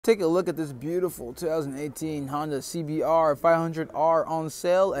Take a look at this beautiful 2018 Honda CBR500R on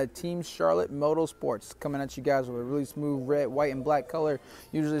sale at Team Charlotte Motorsports. Coming at you guys with a really smooth red, white, and black color.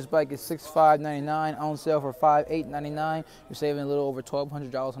 Usually this bike is $6,599, on sale for $5,899. You're saving a little over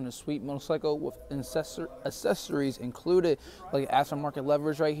 $1,200 on this sweet motorcycle with accessories included, like aftermarket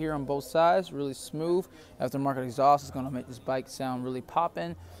levers right here on both sides, really smooth. Aftermarket exhaust is going to make this bike sound really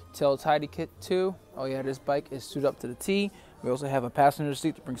poppin'. Tail tidy kit too. Oh yeah, this bike is suited up to the T. We also have a passenger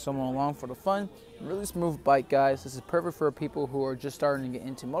seat to bring someone along for the fun. Really smooth bike, guys. This is perfect for people who are just starting to get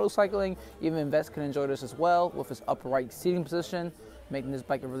into motorcycling. Even vets can enjoy this as well with its upright seating position, making this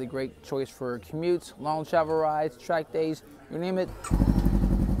bike a really great choice for commutes, long travel rides, track days, you name it.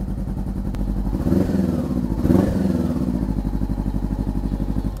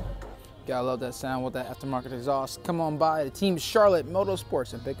 Gotta love that sound with that aftermarket exhaust. Come on by the Team Charlotte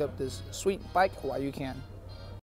Motorsports and pick up this sweet bike while you can.